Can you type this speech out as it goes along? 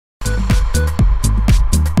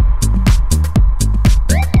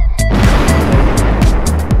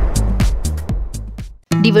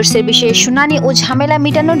ডিভোর্সের বিষয়ে শুনানি ও ঝামেলা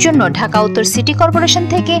মেটানোর জন্য ঢাকা উত্তর সিটি কর্পোরেশন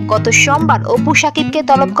থেকে গত সোমবার অপু শাকিবকে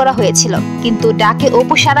তলব করা হয়েছিল, কিন্তু ডাকে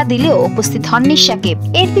অপু সাড়া দিলেও উপস্থিত হননি শাকিব।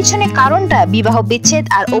 এর পিছনে কারণটা বিবাহ বিচ্ছেদ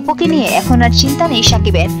আর অপুকে নিয়ে এখন আর চিন্তা নেই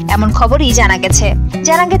শাকিবের, এমন খবরই জানা গেছে।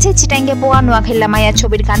 চিটাঙ্গে পোয়া নোয়াখালী মায়া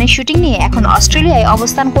ছবির গানের শুটিং নিয়ে এখন অস্ট্রেলিয়ায়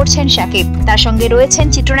অবস্থান করছেন শাকিব। তার সঙ্গে রয়েছেন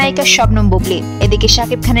চিত্রনায়িকা শবনম বুবলি। এদিকে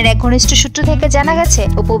শাকিব খানের এক ঘনিষ্ঠ সূত্র থেকে জানা গেছে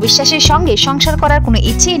অপু বিশ্বাসের সঙ্গে সংসার করার কোনো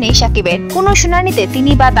ইচ্ছেই নেই শাকিবের। কোনো শুনানিতে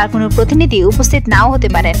তিনি বা তার কোনো প্রতিনিধি উপস্থিত নাও হতে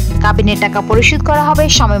পারেন। কাবিনের টাকা পরিশোধ করা হবে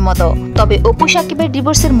সময় মতো। তবে অপু শাকিবের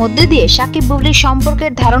ডিভোর্সের মধ্যে দিয়ে শাকিব বুবলির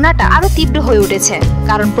সম্পর্কের ধারণাটা আরো তীব্র হয়ে উঠেছে,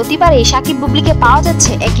 কারণ প্রতিবারই শাকিব বুবলিকে পাওয়া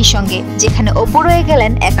যাচ্ছে একই সঙ্গে, যেখানে অপু রয়ে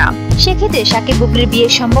গেলেন একা। সেক্ষেত্রে শাকিব বুবলির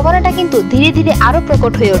বিয়ের সম্ভাবনাটা কিন্তু ধীরে ধীরে আরো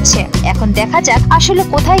প্রকট হয়ে উঠছে। এখন দেখা যাক আসলে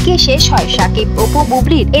কোথায় গিয়ে শেষ হয় শাকিব অপু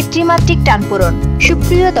বুবলির এই ত্রিমাত্রিক টানপূরণ।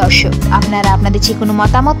 সুপ্রিয় দর্শক, আপনারা আপনাদের যে কোনো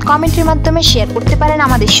মতামত কমেন্টের মাধ্যমে শেয়ার করতে পারেন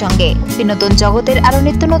আমাদের সঙ্গে। বিনোদন জগতের আরো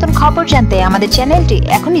নিত্য নতুন খবর জানতে আমাদের চ্যানেলটি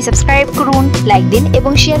এখনই সাবস্ক্রাইব করুন, লাইক দিন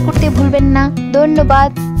এবং শেয়ার করতে ভুলবেন না। ধন্যবাদ।